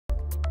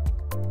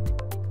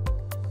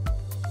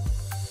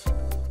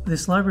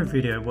This library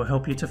video will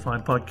help you to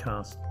find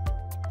podcasts.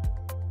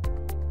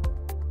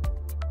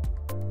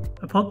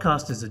 A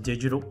podcast is a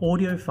digital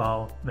audio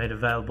file made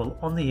available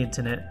on the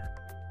internet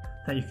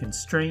that you can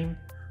stream,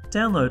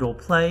 download or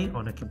play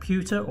on a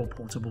computer or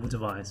portable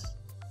device.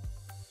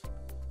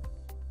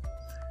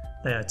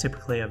 They are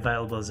typically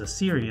available as a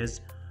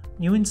series,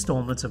 new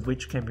installments of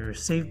which can be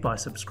received by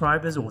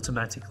subscribers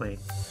automatically.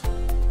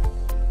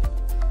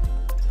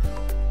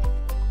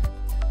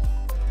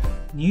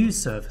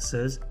 News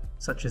services,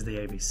 such as the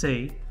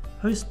ABC,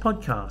 host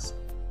podcasts.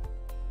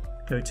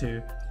 Go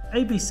to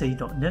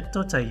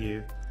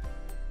abc.net.au,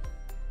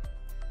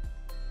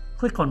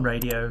 click on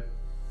radio,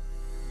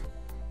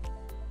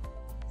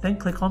 then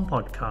click on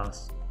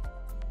podcasts.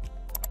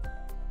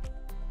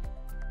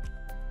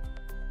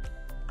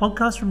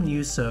 Podcasts from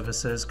news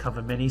services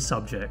cover many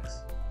subjects.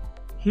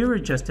 Here are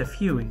just a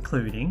few,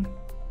 including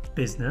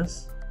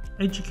business,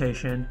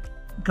 education,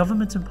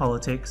 government and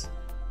politics,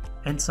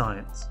 and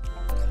science.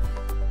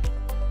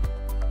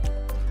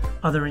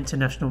 Other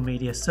international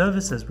media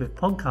services with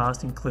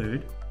podcasts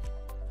include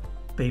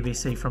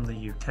BBC from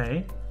the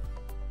UK,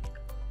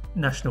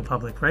 National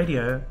Public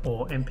Radio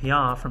or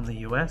NPR from the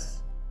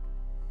US,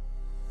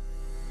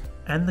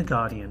 and The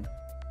Guardian.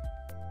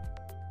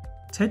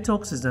 TED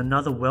Talks is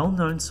another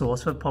well-known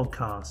source for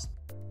podcasts.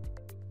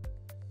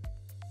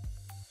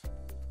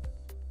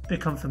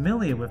 Become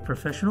familiar with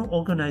professional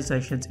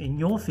organisations in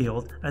your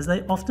field as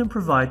they often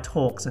provide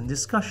talks and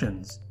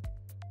discussions.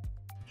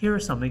 Here are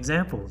some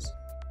examples.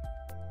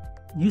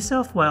 New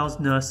South Wales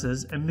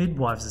Nurses and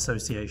Midwives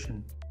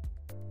Association,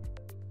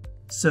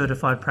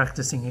 Certified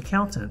Practicing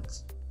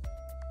Accountants,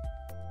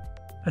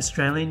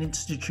 Australian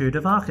Institute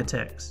of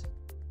Architects,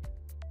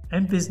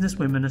 and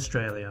Businesswomen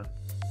Australia.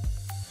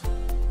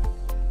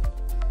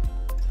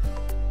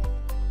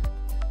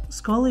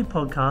 Scholarly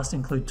podcasts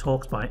include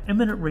talks by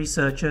eminent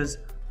researchers,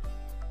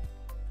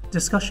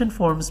 discussion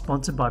forums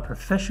sponsored by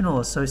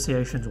professional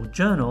associations or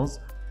journals,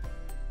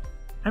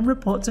 and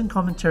reports and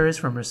commentaries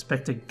from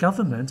respected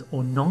government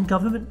or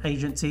non-government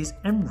agencies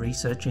and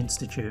research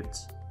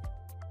institutes.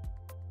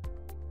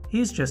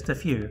 Here's just a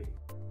few.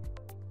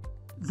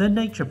 The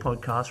Nature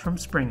Podcast from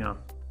Springer,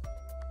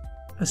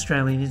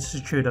 Australian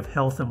Institute of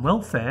Health and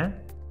Welfare,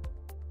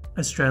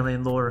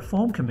 Australian Law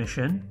Reform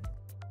Commission,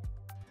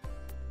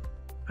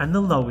 and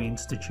the Lowy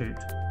Institute.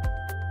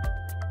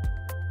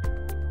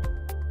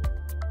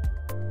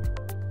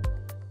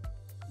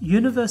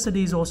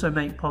 Universities also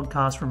make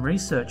podcasts from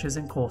researchers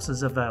and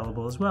courses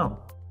available as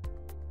well.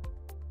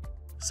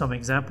 Some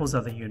examples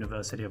are the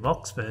University of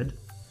Oxford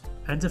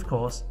and, of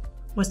course,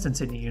 Western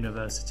Sydney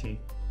University.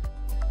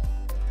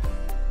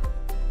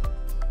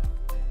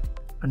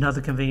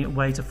 Another convenient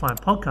way to find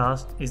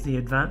podcasts is the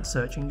advanced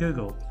search in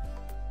Google.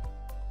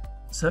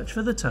 Search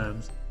for the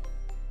terms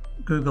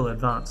Google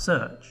Advanced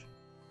Search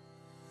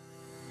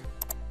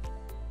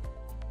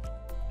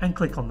and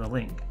click on the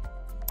link.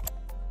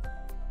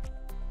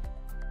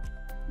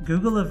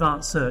 Google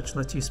Advanced Search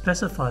lets you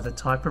specify the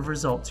type of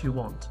results you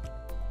want.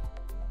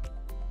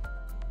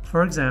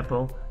 For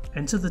example,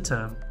 enter the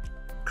term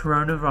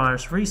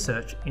coronavirus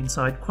research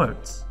inside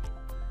quotes.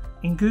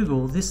 In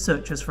Google, this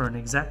searches for an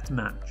exact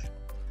match.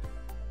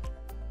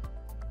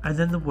 And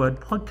then the word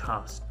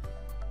podcast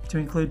to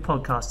include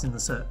podcast in the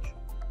search.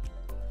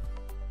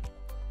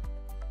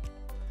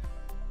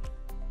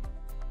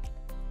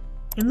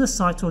 In the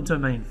site or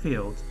domain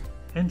field,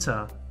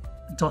 enter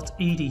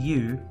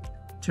 .edu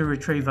to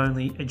retrieve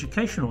only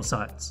educational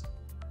sites,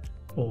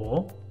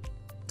 or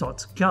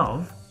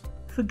 .gov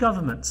for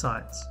government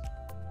sites.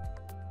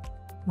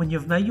 When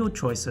you've made your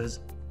choices,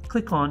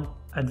 click on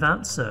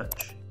Advanced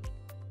Search.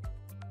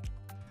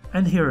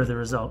 And here are the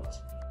results.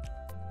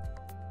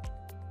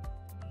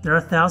 There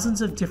are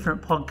thousands of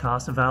different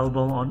podcasts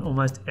available on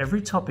almost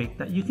every topic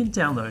that you can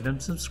download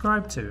and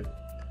subscribe to.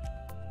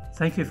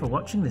 Thank you for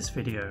watching this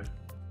video.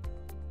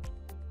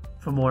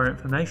 For more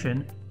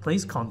information,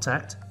 please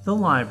contact the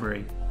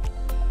library.